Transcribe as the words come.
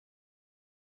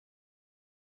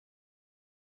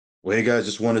Well, hey guys,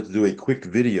 just wanted to do a quick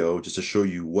video just to show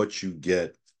you what you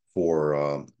get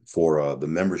for the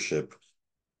membership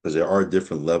because there are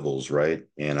different levels, right?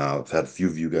 And I've had a few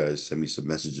of you guys send me some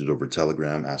messages over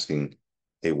Telegram asking,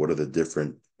 "Hey, what are the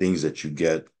different things that you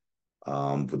get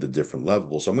with the different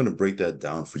levels?" So I'm going to break that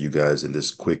down for you guys in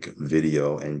this quick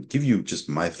video and give you just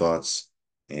my thoughts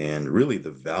and really the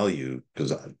value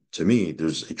because to me,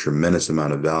 there's a tremendous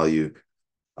amount of value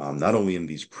not only in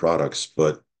these products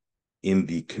but in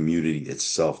the community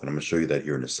itself. And I'm going to show you that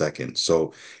here in a second.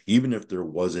 So even if there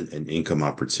wasn't an income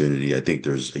opportunity, I think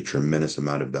there's a tremendous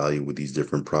amount of value with these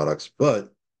different products. But of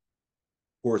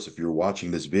course, if you're watching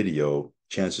this video,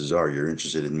 chances are you're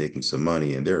interested in making some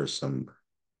money. And there are some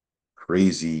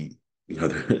crazy,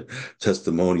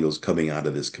 testimonials coming out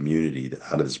of this community,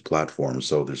 out of this platform.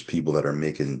 So there's people that are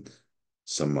making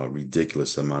some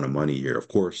ridiculous amount of money here. Of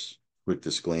course, quick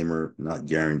disclaimer, not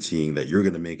guaranteeing that you're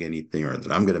going to make anything or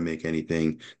that I'm going to make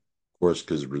anything. Of course,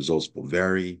 because results will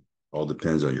vary. All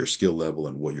depends on your skill level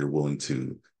and what you're willing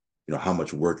to, how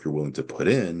much work you're willing to put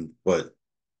in. But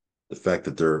the fact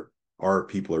that there are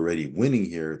people already winning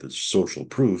here, that's social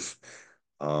proof,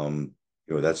 um,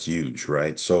 that's huge,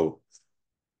 right? So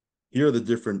here are the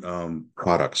different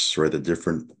products, right? The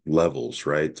different levels,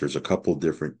 right? There's a couple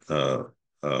different uh,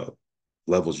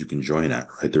 levels you can join at,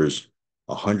 right? There's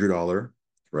 $100,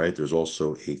 right? There's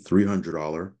also a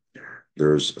 $300,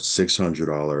 there's a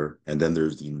 $600, and then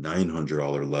there's the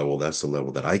 $900 level. That's the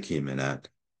level that I came in at.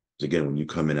 Again, when you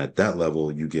come in at that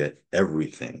level, you get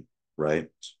everything, right?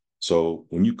 So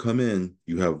when you come in,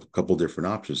 you have a couple different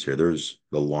options here. There's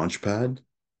the launch pad.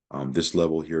 This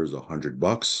level here is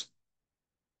 $100.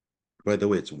 By the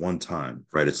way, it's one time,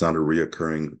 right? It's not a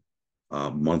reoccurring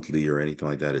monthly or anything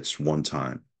like that. It's one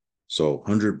time. So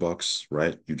 $100,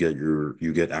 right? You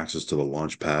get access to the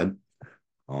launch pad.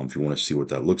 If you want to see what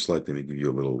that looks like, let me give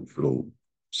you a little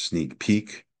sneak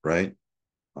peek, right?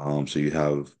 So you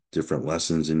have different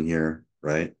lessons in here,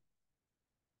 right?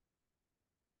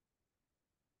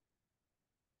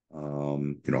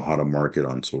 How to market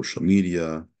on social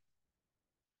media,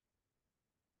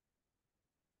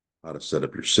 how to set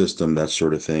up your system, that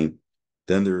sort of thing.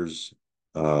 Then there's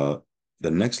uh,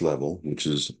 the next level, which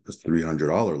is the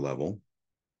 $300 level.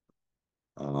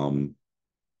 Um,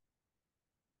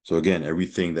 so again,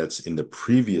 everything that's in the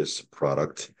previous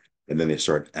product, and then they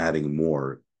start adding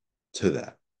more to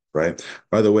that, right?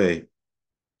 By the way,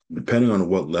 depending on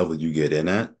what level you get in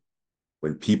at,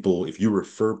 if you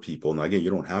refer people, now again, you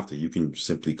don't have to, you can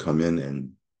simply come in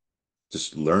and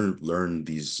just learn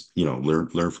these,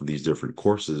 learn from these different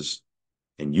courses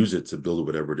and use it to build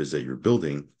whatever it is that you're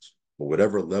building. But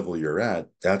whatever level you're at,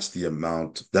 that's the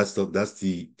amount, that's the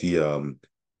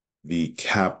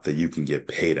cap that you can get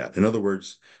paid at. In other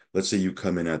words, let's say you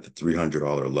come in at the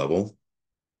 $300 level.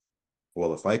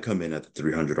 Well, if I come in at the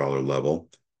 $300 level,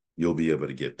 you'll be able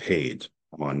to get paid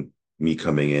on me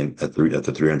coming in at the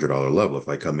 $300 level. If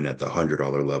I come in at the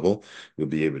 $100 level, you'll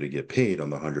be able to get paid on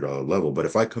the $100 level. But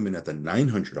if I come in at the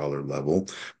 $900 level,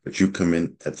 but you come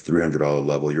in at the $300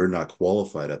 level, you're not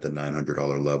qualified at the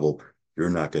 $900 level. You're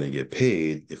not going to get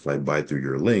paid if I buy through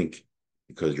your link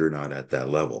because you're not at that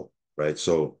level, right?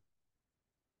 So,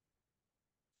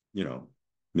 you know,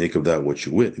 make of that what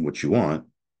you want.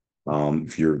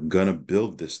 If you're gonna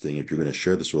build this thing, if you're gonna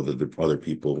share this with other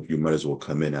people, you might as well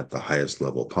come in at the highest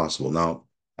level possible. Now,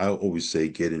 I always say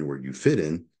get in where you fit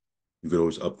in. You could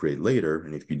always upgrade later,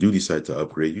 and if you do decide to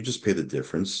upgrade, you just pay the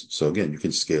difference. So again, you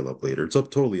can scale up later. It's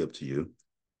totally up to you,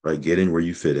 right? Get in where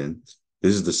you fit in.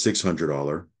 This is the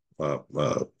 $600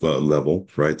 level,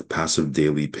 right? The passive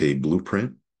daily pay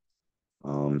blueprint.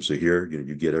 So here,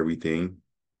 you get everything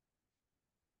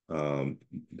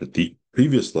that the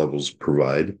previous levels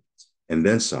provide, and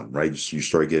then some, right? You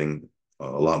start getting a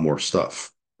lot more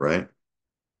stuff, right?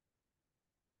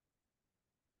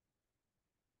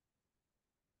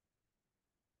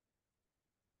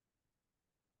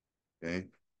 Okay.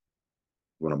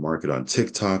 You want to market on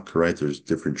TikTok, right? There's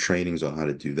different trainings on how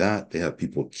to do that. They have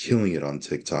people killing it on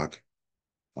TikTok.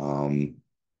 Um,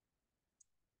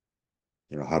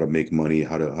 how to make money,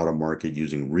 how to market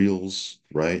using Reels,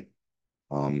 right?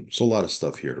 So a lot of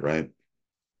stuff here, right?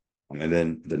 And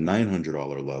then the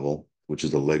 $900 level, which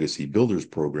is the Legacy Builders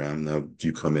Program. Now, if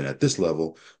you come in at this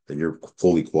level, then you're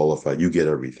fully qualified. You get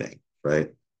everything,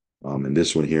 right? And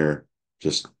this one here,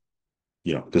 just,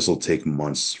 this will take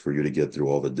months for you to get through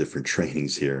all the different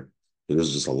trainings here.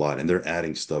 There's just a lot, and they're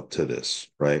adding stuff to this,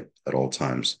 right? At all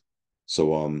times.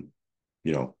 So,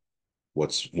 you know,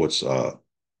 what's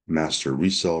master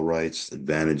resale rights,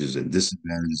 advantages and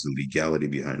disadvantages, the legality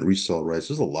behind resale rights.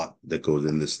 There's a lot that goes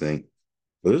in this thing.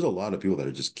 But there's a lot of people that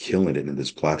are just killing it in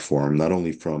this platform, not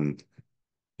only from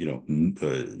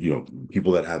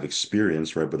people that have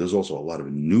experience, right? But there's also a lot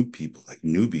of new people, like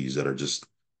newbies, that are just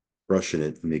crushing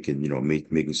it,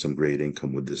 making some great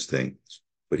income with this thing.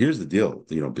 But here's the deal,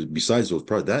 besides those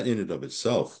products, that in and of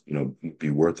itself, be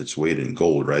worth its weight in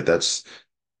gold, right? That's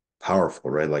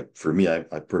powerful, right? Like for me, I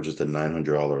purchased a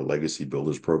 $900 legacy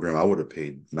builders program. I would have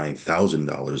paid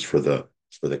 $9,000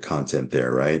 for the content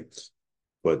there, right?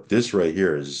 But this right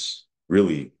here is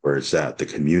really where it's at, the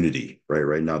community, right?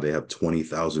 Right now they have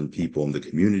 20,000 people in the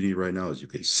community right now, as you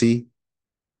can see.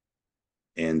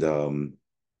 And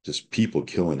just people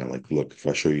killing it. Like, look, if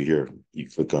I show you here, you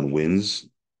click on wins.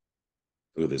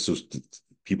 Look at this. So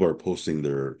people are posting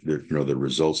their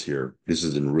results here. This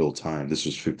is in real time. This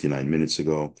was 59 minutes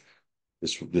ago.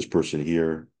 This person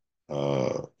here,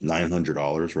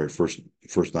 $900, right? First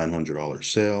 $900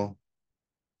 sale.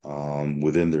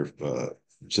 Within their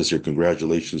it says here,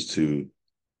 congratulations to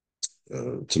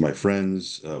my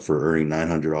friends for earning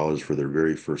 $900 for their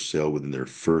very first sale within their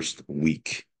first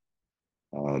week.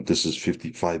 This is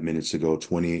 55 minutes ago.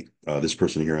 This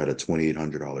person here had a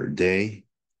 $2,800 day,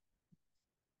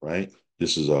 right?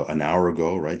 This is an hour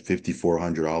ago, right?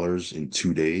 $5,400 in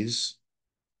 2 days.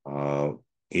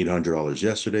 $800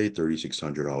 yesterday,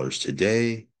 $3,600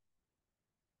 today.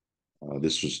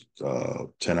 This was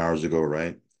 10 hours ago,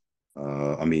 right?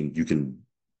 I mean, you can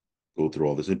go through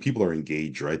all this, and people are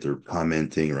engaged, right? They're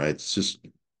commenting, right? It's just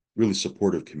really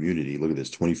supportive community. Look at this,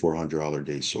 $2,400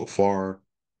 day so far.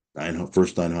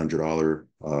 First $900,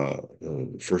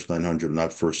 first 900,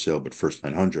 not first sale, but first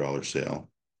 $900 sale.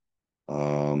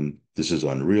 This is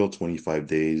Unreal, 25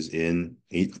 days in,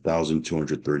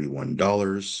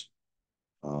 $8,231.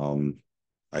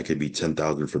 I could be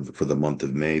 10,000 for the month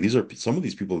of May. Some of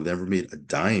these people have never made a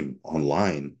dime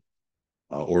online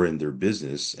or in their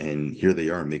business, and here they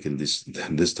are making this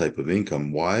type of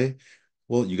income. Why?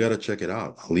 Well, you got to check it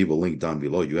out. I'll leave a link down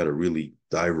below. You got to really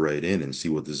dive right in and see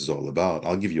what this is all about.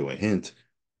 I'll give you a hint.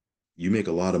 You make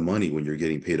a lot of money when you're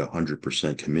getting paid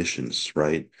 100% commissions,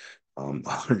 right?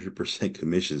 100%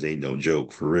 commissions ain't no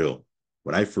joke, for real.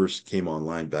 When I first came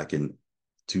online back in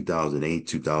 2008,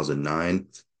 2009,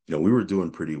 we were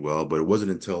doing pretty well, but it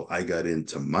wasn't until I got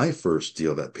into my first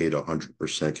deal that paid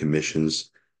 100% commissions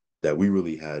that we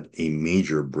really had a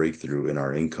major breakthrough in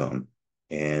our income.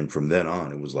 And from then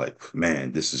on, it was like,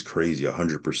 man, this is crazy,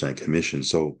 100% commission.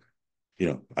 So,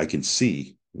 I can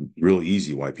see real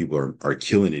easy why people are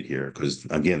killing it here. Because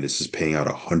again, this is paying out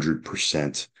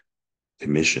 100%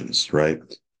 commissions, right?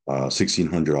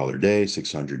 $1,600 day,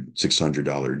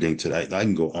 $600 ding today. I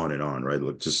can go on and on, right?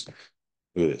 Look at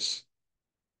this.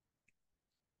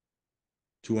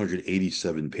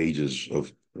 287 pages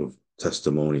of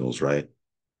testimonials, right?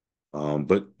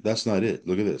 But that's not it.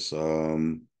 Look at this.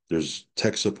 There's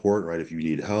tech support, right? If you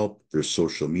need help, there's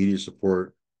social media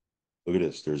support. Look at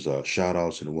this. There's shout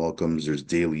outs and welcomes. There's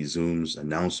daily Zooms,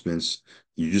 announcements.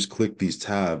 You just click these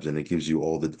tabs and it gives you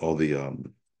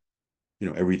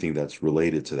everything that's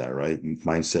related to that, right?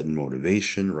 Mindset and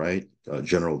motivation, right?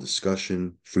 General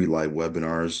discussion, free live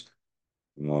webinars.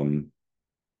 Um,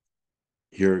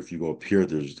 Here, if you go up here,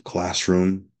 there's the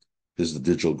classroom. This is the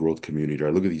digital growth community,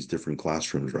 right? Look at these different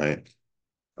classrooms, right?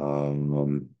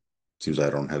 Seems I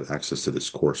don't have access to this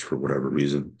course for whatever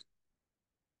reason.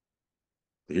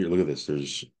 Here, look at this.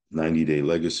 There's 90-day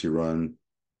legacy run,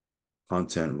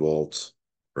 content vault,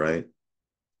 right?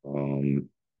 Um,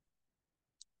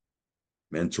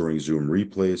 Mentoring Zoom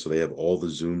replay. So they have all the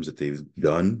Zooms that they've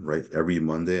done, right? Every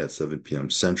Monday at 7 p.m.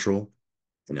 Central.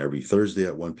 And every Thursday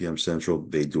at 1 p.m. Central,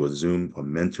 they do a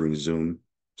mentoring Zoom.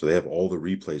 So they have all the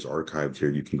replays archived here.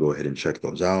 You can go ahead and check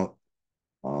those out.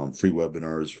 Free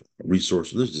webinars,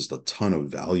 resources. There's just a ton of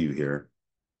value here.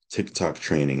 TikTok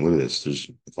training. Look at this.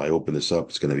 If I open this up,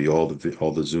 it's going to be all the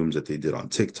Zooms that they did on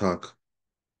TikTok.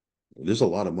 There's a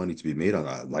lot of money to be made on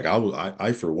that. Like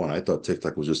I for one, I thought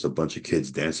TikTok was just a bunch of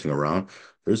kids dancing around.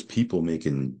 There's people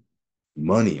making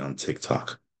money on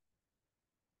TikTok.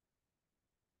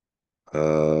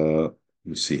 Let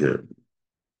me see here.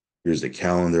 Here's the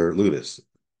calendar. Look at this.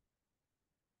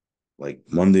 Like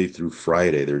Monday through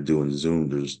Friday, they're doing Zoom.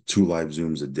 There's 2 live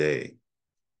Zooms a day.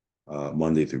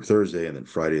 Monday through Thursday, and then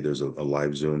Friday there's a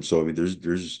live Zoom. So I mean,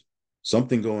 there's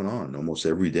something going on almost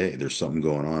every day. There's something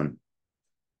going on.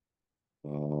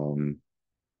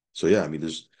 So yeah, I mean,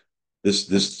 I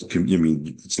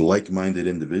mean, it's like-minded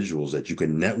individuals that you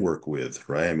can network with,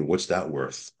 right? I mean, what's that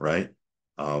worth, right?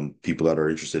 People that are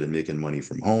interested in making money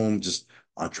from home, just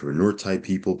entrepreneur type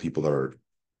people that are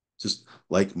just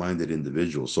like-minded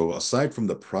individuals. So aside from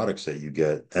the products that you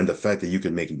get and the fact that you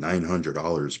can make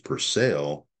 $900 per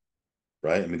sale,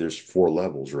 right? I mean, there's 4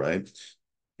 levels, right?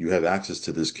 You have access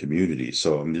to this community.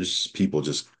 So I mean, there's people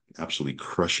just absolutely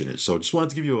crushing it. So I just wanted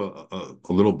to give you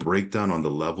a little breakdown on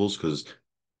the levels because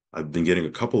I've been getting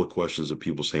a couple of questions of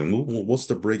people saying, well, what's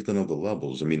the breakdown of the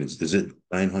levels? I mean, is it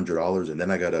 $900 and then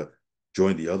I got to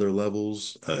join the other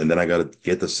levels and then I got to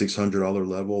get the $600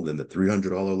 level, then the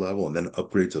 $300 level, and then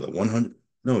upgrade to the 100.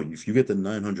 No, if you get the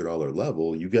 $900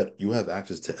 level, you have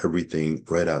access to everything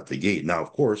right out the gate. Now,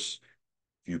 of course,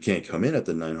 if you can't come in at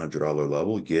the $900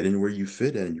 level, get in where you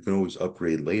fit in. You can always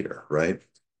upgrade later, right?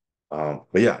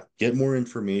 But yeah, get more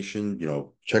information.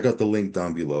 Check out the link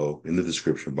down below in the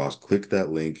description box. Click that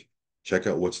link, check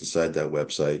out what's inside that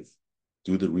website,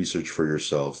 do the research for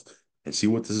yourself, and see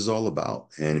what this is all about.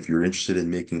 And if you're interested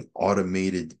in making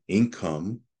automated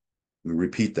income, let me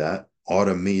repeat that,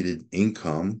 automated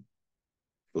income.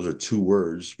 Those are 2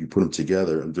 words. You put them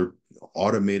together, and they're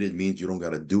automated means you don't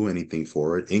got to do anything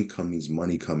for it. Income means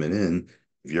money coming in.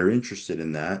 If you're interested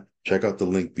in that, check out the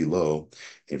link below.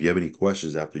 If you have any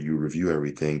questions after you review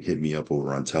everything, hit me up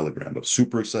over on Telegram. I'm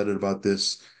super excited about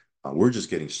this. We're just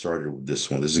getting started with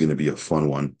this one. This is going to be a fun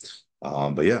one.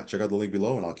 But yeah, check out the link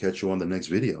below, and I'll catch you on the next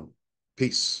video.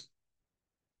 Peace.